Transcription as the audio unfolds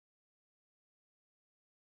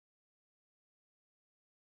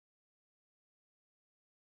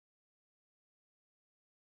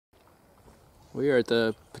We are at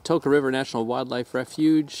the Patoka River National Wildlife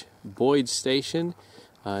Refuge, Boyd Station,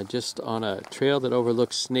 just on a trail that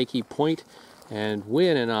overlooks Snakey Point. And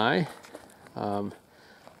Wynn and I,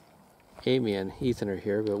 Amy and Ethan are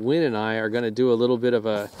here, but Wynn and I are going to do a little bit of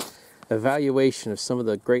a evaluation of some of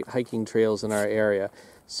the great hiking trails in our area.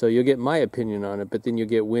 So you'll get my opinion on it, but then you'll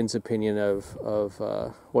get Wynn's opinion of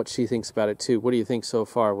what she thinks about it too. What do you think so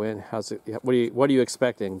far, Wynn? How's it? What are you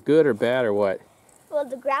expecting? Good or bad or what? Well,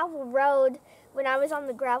 the gravel road. When I was on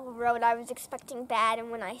the gravel road, I was expecting bad, and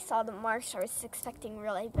when I saw the marsh, I was expecting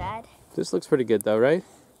really bad. This looks pretty good though, right?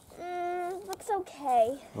 Looks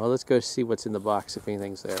okay. Well, let's go see what's in the box if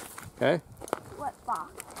anything's there. Okay? What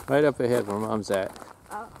box? Right up ahead where Mom's at.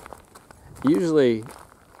 Oh. Usually,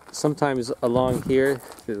 sometimes along here,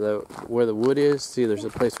 where the wood is, see there's a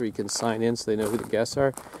place where you can sign in so they know who the guests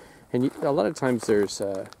are. And a lot of times there's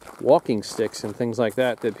walking sticks and things like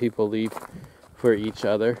that that people leave for each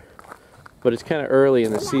other. But it's kind of early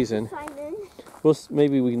in the season. Well,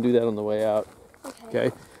 maybe we can do that on the way out.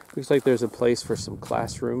 Okay. Looks like there's a place for some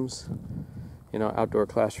classrooms, you know, outdoor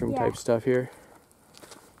classroom type stuff here.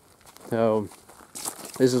 So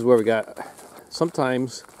this is where we got.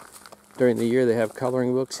 Sometimes during the year they have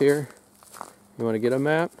coloring books here. You want to get a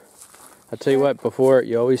map? I'll tell you what. Before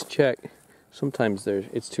you always check. Sometimes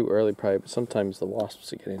it's too early probably, but sometimes the wasps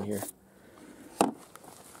get in here. All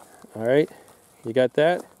right. You got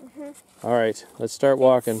that? All right, let's start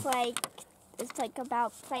walking. It's like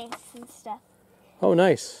about plants and stuff. Oh,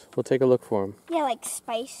 nice. We'll take a look for them. Yeah, like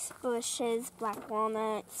spice bushes, black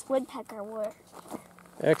walnuts, woodpecker wood.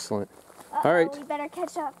 Excellent. All right. We better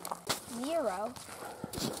catch up. 0.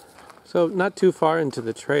 So not too far into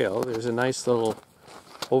the trail, there's a nice little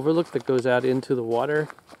overlook that goes out into the water.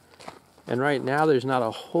 And right now there's not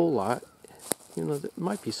a whole lot. You know, there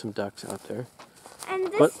might be some ducks out there. And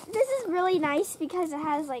this is really nice because it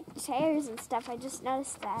has like chairs and stuff. I just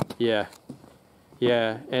noticed that. Yeah,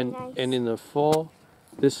 yeah, and in the fall,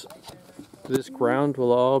 this ground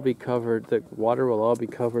will all be covered. The water will all be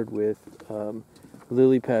covered with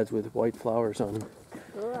lily pads with white flowers on them.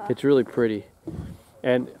 Cool. It's really pretty,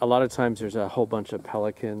 and a lot of times there's a whole bunch of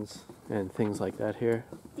pelicans and things like that here.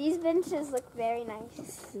 These benches look very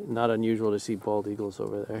nice. Not unusual to see bald eagles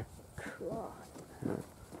over there. Cool.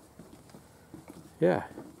 Yeah.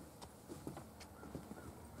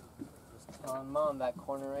 Just telling Mom that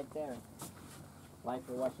corner right there. Like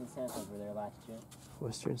we're watching sandpiper there last year.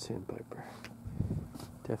 Western sandpiper.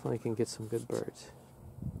 Definitely can get some good birds.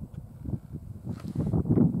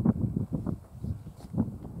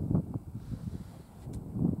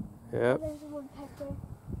 Yep. There's a woodpecker.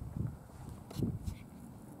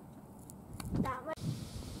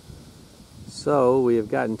 So we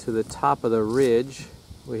have gotten to the top of the ridge.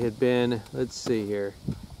 We had been, let's see here,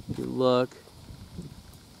 if you look,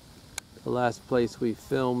 the last place we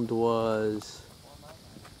filmed was,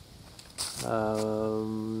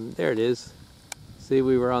 there it is. See,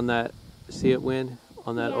 we were on that, see it, Wynn?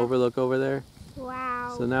 On that overlook over there?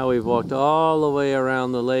 Wow. So now we've walked all the way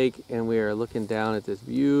around the lake and we are looking down at this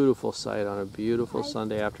beautiful sight on a beautiful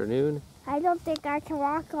Sunday afternoon. I don't think I can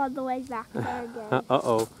walk all the way back there again.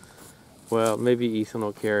 Uh-oh. Well, maybe Ethan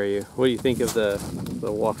will carry you. What do you think of the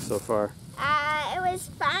walk so far? It was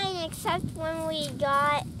fine, except when we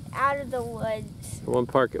got out of the woods. One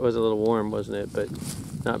part it was a little warm, wasn't it? But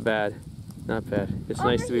not bad. Not bad. It's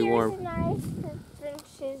nice to be warm. The bench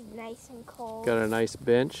is nice and cold. Got a nice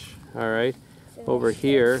bench. All right. Over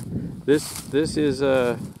here, this is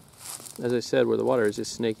as I said, where the water is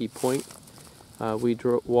Snakey Point. We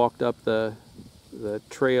walked up the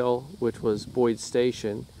trail, which was Boyd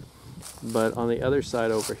Station. But on the other side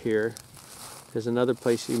over here, there's another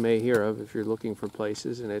place you may hear of if you're looking for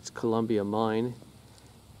places, and it's Columbia Mine.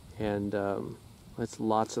 And it's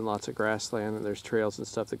lots and lots of grassland, and there's trails and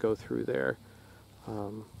stuff that go through there.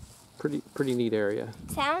 Pretty neat area.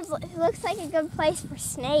 Looks like a good place for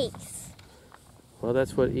snakes. Well,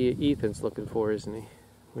 that's what Ethan's looking for, isn't he?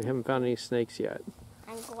 We haven't found any snakes yet.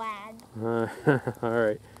 I'm glad. All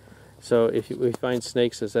right. So if we find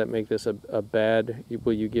snakes, does that make this a bad,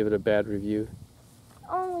 will you give it a bad review?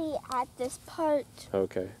 Only at this part.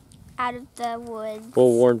 Okay. Out of the woods.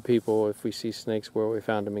 We'll warn people if we see snakes where we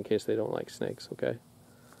found them in case they don't like snakes, okay?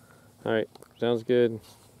 All right, sounds good.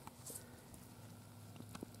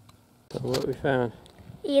 So what we found?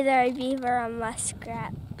 Either a beaver or a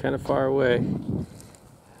muskrat. Kind of far away.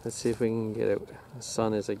 Let's see if we can get it. The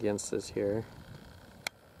sun is against us here.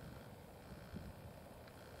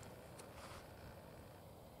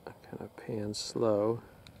 Kind of pan slow.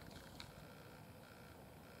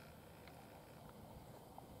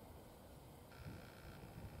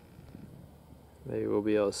 Maybe we'll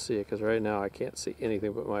be able to see it, because right now I can't see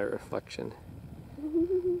anything but my reflection.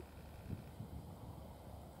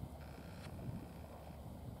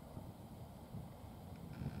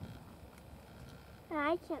 And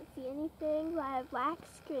I can't see anything but a black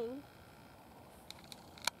screen.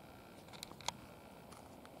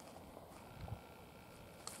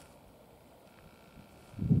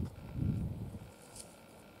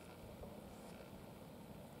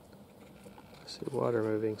 I see water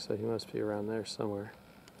moving, so he must be around there somewhere.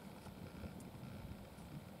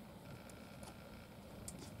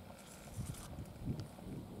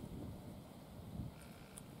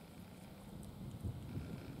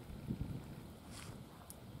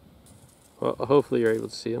 Well, hopefully you're able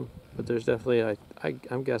to see him, but there's definitely,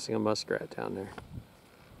 I'm guessing, a muskrat down there.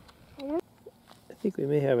 I think we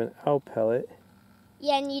may have an owl pellet.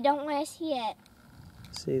 Yeah, and you don't want to see it.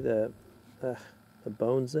 See the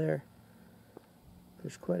bones there?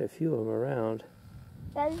 There's quite a few of them around.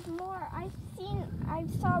 There's more. I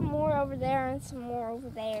saw more over there and some more over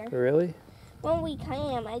there. Really? When we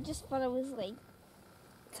came, I just thought it was like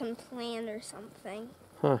some plant or something.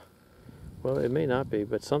 Huh. Well, it may not be,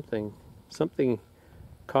 but something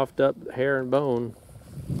coughed up hair and bone.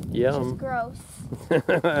 Yum. Gross.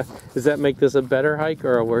 Does that make this a better hike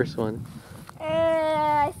or a worse one?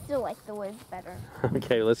 I still like the woods better.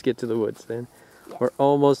 Okay, let's get to the woods then. Yes. We're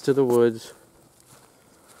almost to the woods.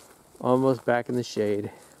 Almost back in the shade.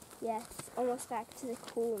 Yes, almost back to the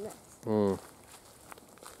coolness. Mm.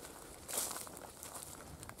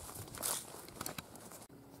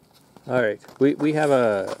 All right, we have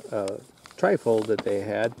a trifold that they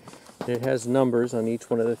had, and it has numbers on each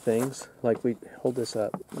one of the things. Like, we hold this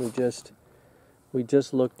up. We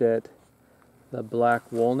just looked at the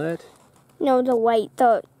black walnut. No, the white,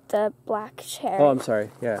 the black cherry. Oh, I'm sorry.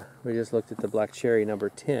 Yeah, we just looked at the black cherry, number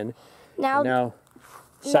 10. Now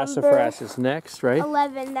Sassafras is next, right?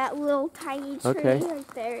 11, that little tiny tree right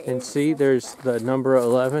there. And see, there's the number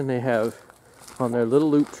 11 they have on their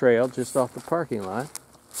little loop trail just off the parking lot.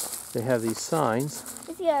 They have these signs.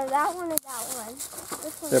 It's either that one or that one.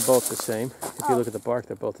 This one. They're both the same. If you look at the bark,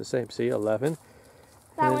 they're both the same. See, 11.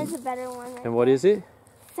 That one's a better one. Right And what is it?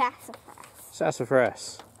 Sassafras.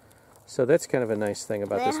 Sassafras. So that's kind of a nice thing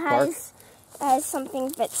about this park. It has something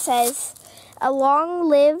that says, a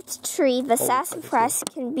long-lived tree, the sassafras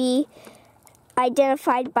can be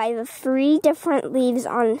identified by the 3 different leaves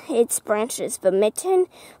on its branches, the mitten,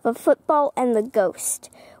 the football, and the ghost.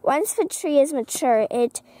 Once the tree is mature,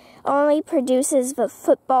 it only produces the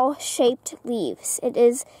football-shaped leaves.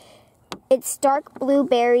 Its dark blue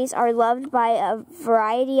berries are loved by a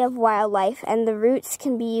variety of wildlife, and the roots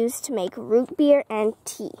can be used to make root beer and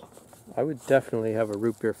tea. I would definitely have a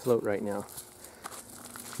root beer float right now.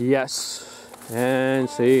 Yes. And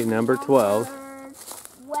see, number 12.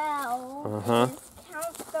 12. Uh-huh.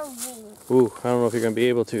 Count the rings. Ooh, I don't know if you're going to be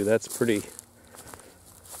able to. That's pretty.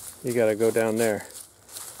 You got to go down there.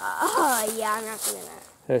 Oh, yeah, I'm not doing that.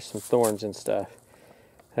 There's some thorns and stuff.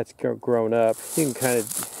 That's grown up. You can kind of,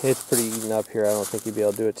 it's pretty eaten up here. I don't think you'd be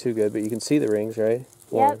able to do it too good, but you can see the rings, right?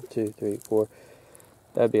 Yep. 1, 2, 3, 4.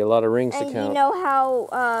 That'd be a lot of rings to count. And you know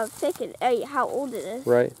how thick how old it is.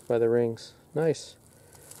 Right, by the rings. Nice.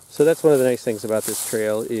 So that's one of the nice things about this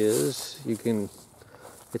trail is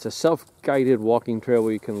it's a self-guided walking trail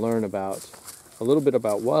where you can learn about a little bit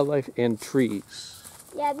about wildlife and trees.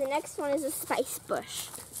 Yeah, the next one is a spice bush.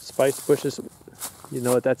 Spice bushes, you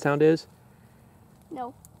know what that sound is?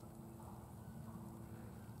 No.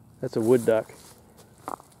 That's a wood duck.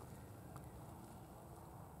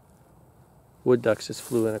 Wood ducks just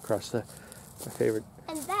flew in across my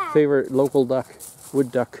favorite local duck.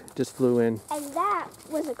 Wood duck just flew in. And that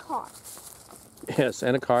was a car. Yes,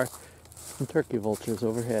 and a car. And turkey vultures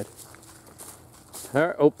overhead. All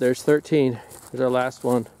right, oh, there's 13. There's our last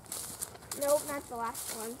one. Nope, not the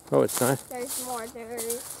last one. Oh, it's not? There's more.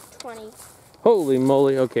 There's 20. Holy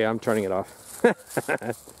moly. Okay, I'm turning it off.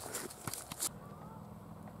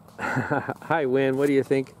 Hi, Wynn. What do you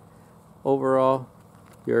think overall?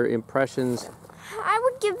 Your impressions? I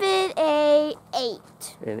would give it a 8.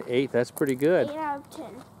 An 8. That's pretty good. 8 out of 10.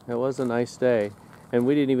 It was a nice day. And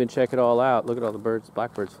we didn't even check it all out. Look at all the birds,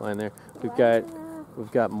 blackbirds flying there. We've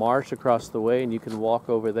got marsh across the way, and you can walk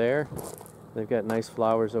over there. They've got nice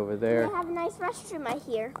flowers over there. They have a nice restroom, I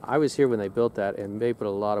hear. I was here when they built that, and they put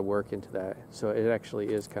a lot of work into that. So it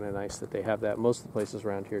actually is kind of nice that they have that. Most of the places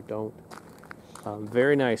around here don't.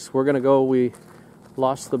 Very nice. We're going to go, we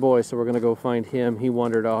lost the boy, so we're going to go find him. He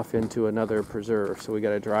wandered off into another preserve, so we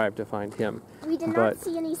got to drive to find him. We did not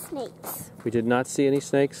see any snakes. We did not see any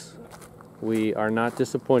snakes. We are not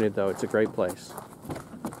disappointed, though. It's a great place.